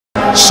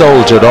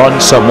soldiered on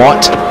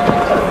somewhat.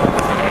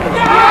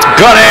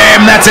 Got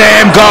him, that's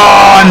him,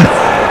 gone!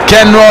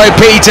 Kenroy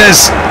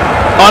Peters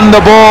on the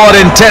board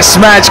in Test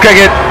match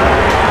cricket.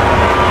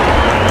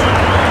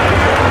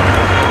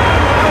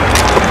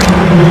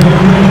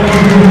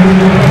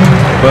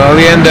 Well,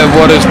 the end of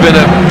what has been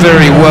a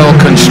very well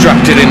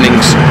constructed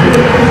innings.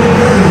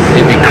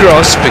 He'd be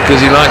cross because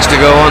he likes to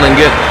go on and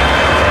get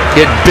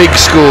big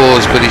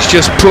scores, but he's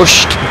just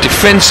pushed,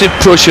 defensive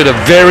push at a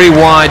very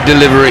wide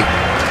delivery.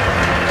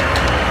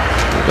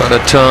 Got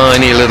a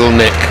tiny little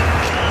nick.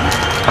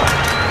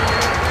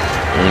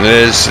 And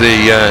there's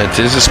the, it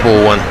is a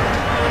small one.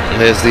 And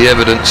there's the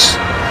evidence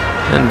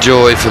and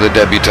joy for the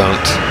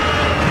debutant.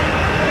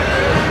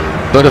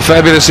 But a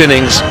fabulous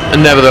innings,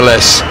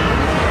 nevertheless.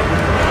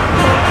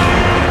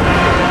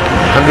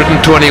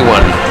 121.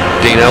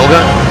 Dean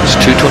Elgar is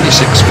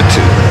 226 for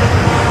 2.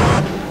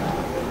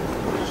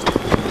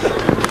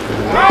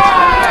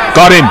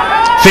 Got him.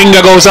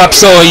 Finger goes up,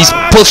 so he's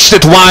pushed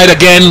it wide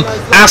again.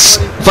 Asks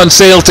Van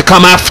Sale to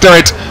come after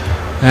it,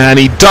 and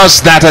he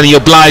does that, and he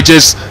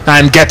obliges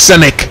and gets a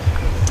nick.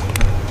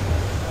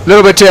 A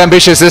little bit too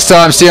ambitious this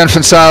time, Stean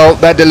Van Sale.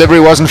 That delivery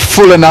wasn't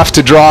full enough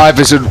to drive.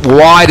 It was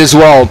wide as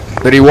well,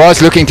 but he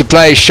was looking to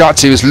play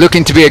shots. He was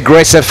looking to be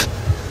aggressive.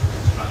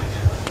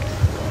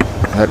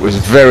 That was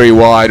very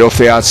wide off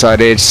the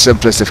outside edge,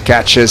 simplest of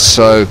catches,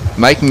 so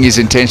making his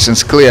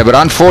intentions clear, but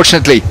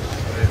unfortunately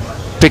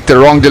picked the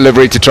wrong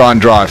delivery to try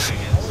and drive.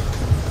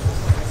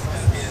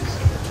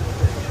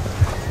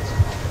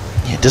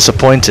 Yeah,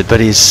 disappointed,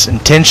 but his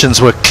intentions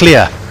were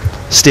clear,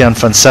 Stean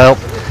Van Sale.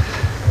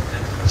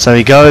 So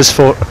he goes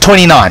for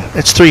 29.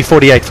 It's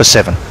 348 for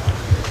 7.